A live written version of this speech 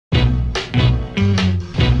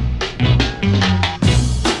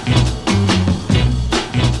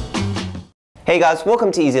Hey guys,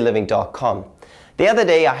 welcome to eZeLiving.com. The other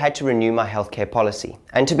day I had to renew my healthcare policy,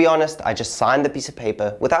 and to be honest, I just signed the piece of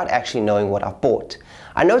paper without actually knowing what I've bought.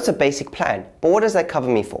 I know it's a basic plan, but what does that cover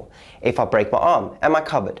me for? If I break my arm, am I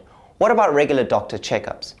covered? What about regular doctor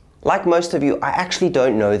checkups? Like most of you, I actually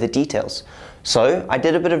don't know the details. So I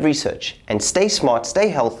did a bit of research, and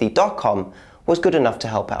StaySmartStayHealthy.com was good enough to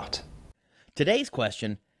help out. Today's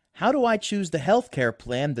question: how do I choose the healthcare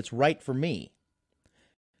plan that's right for me?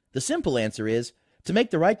 The simple answer is, to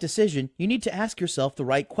make the right decision, you need to ask yourself the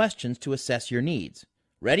right questions to assess your needs.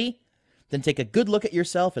 Ready? Then take a good look at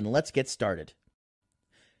yourself and let's get started.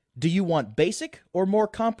 Do you want basic or more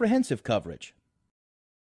comprehensive coverage?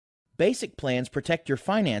 Basic plans protect your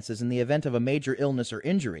finances in the event of a major illness or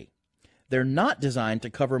injury. They're not designed to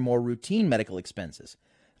cover more routine medical expenses.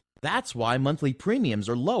 That's why monthly premiums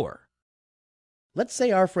are lower. Let's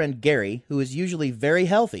say our friend Gary, who is usually very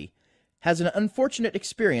healthy, has an unfortunate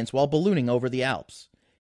experience while ballooning over the Alps.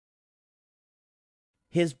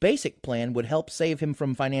 His basic plan would help save him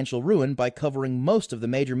from financial ruin by covering most of the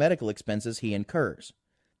major medical expenses he incurs.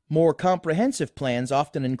 More comprehensive plans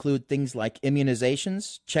often include things like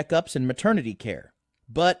immunizations, checkups, and maternity care,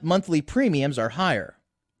 but monthly premiums are higher.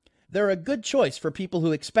 They're a good choice for people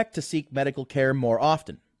who expect to seek medical care more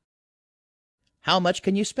often. How much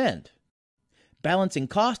can you spend? Balancing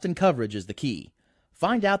cost and coverage is the key.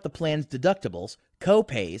 Find out the plan's deductibles,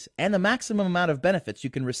 co-pays, and the maximum amount of benefits you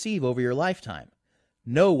can receive over your lifetime.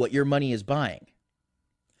 Know what your money is buying.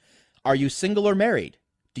 Are you single or married?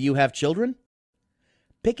 Do you have children?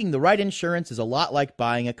 Picking the right insurance is a lot like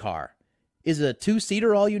buying a car. Is a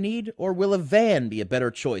two-seater all you need, or will a van be a better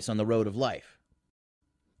choice on the road of life?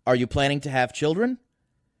 Are you planning to have children?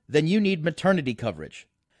 Then you need maternity coverage.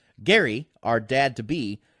 Gary, our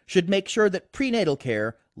dad-to-be, should make sure that prenatal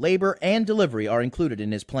care, labor, and delivery are included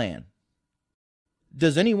in his plan.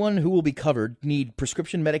 Does anyone who will be covered need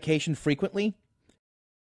prescription medication frequently?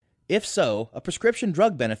 If so, a prescription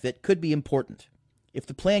drug benefit could be important. If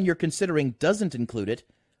the plan you're considering doesn't include it,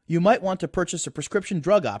 you might want to purchase a prescription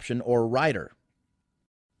drug option or rider.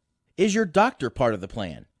 Is your doctor part of the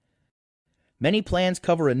plan? Many plans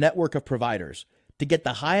cover a network of providers. To get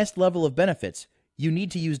the highest level of benefits, you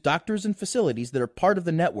need to use doctors and facilities that are part of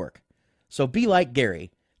the network. So be like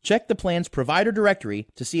Gary. Check the plan's provider directory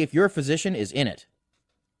to see if your physician is in it.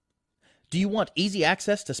 Do you want easy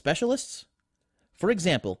access to specialists? For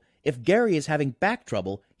example, if Gary is having back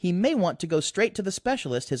trouble, he may want to go straight to the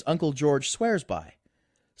specialist his Uncle George swears by.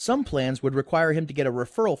 Some plans would require him to get a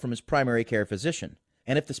referral from his primary care physician.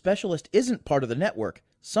 And if the specialist isn't part of the network,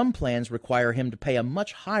 some plans require him to pay a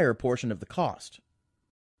much higher portion of the cost.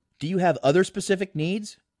 Do you have other specific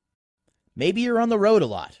needs? Maybe you're on the road a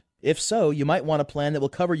lot. If so, you might want a plan that will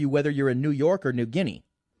cover you whether you're in New York or New Guinea.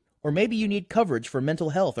 Or maybe you need coverage for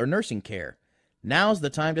mental health or nursing care. Now's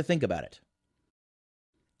the time to think about it.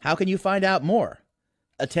 How can you find out more?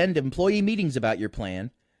 Attend employee meetings about your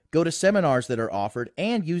plan, go to seminars that are offered,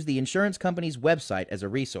 and use the insurance company's website as a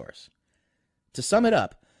resource. To sum it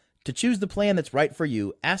up, to choose the plan that's right for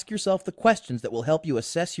you, ask yourself the questions that will help you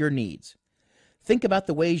assess your needs. Think about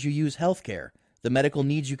the ways you use healthcare, the medical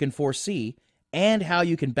needs you can foresee, and how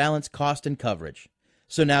you can balance cost and coverage.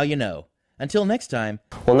 So now you know. Until next time.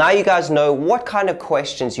 Well, now you guys know what kind of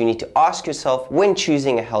questions you need to ask yourself when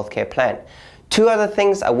choosing a healthcare plan. Two other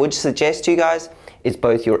things I would suggest to you guys is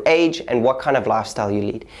both your age and what kind of lifestyle you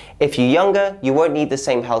lead. If you're younger, you won't need the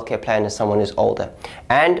same healthcare plan as someone who's older.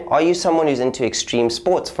 And are you someone who's into extreme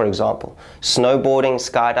sports, for example? Snowboarding,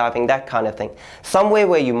 skydiving, that kind of thing. Somewhere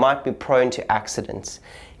where you might be prone to accidents.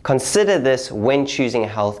 Consider this when choosing a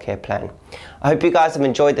healthcare plan. I hope you guys have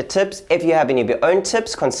enjoyed the tips. If you have any of your own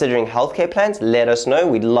tips considering healthcare plans, let us know.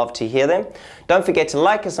 We'd love to hear them. Don't forget to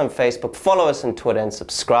like us on Facebook, follow us on Twitter, and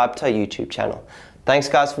subscribe to our YouTube channel. Thanks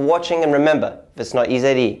guys for watching, and remember, if it's not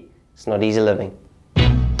eZe, it's not easy living.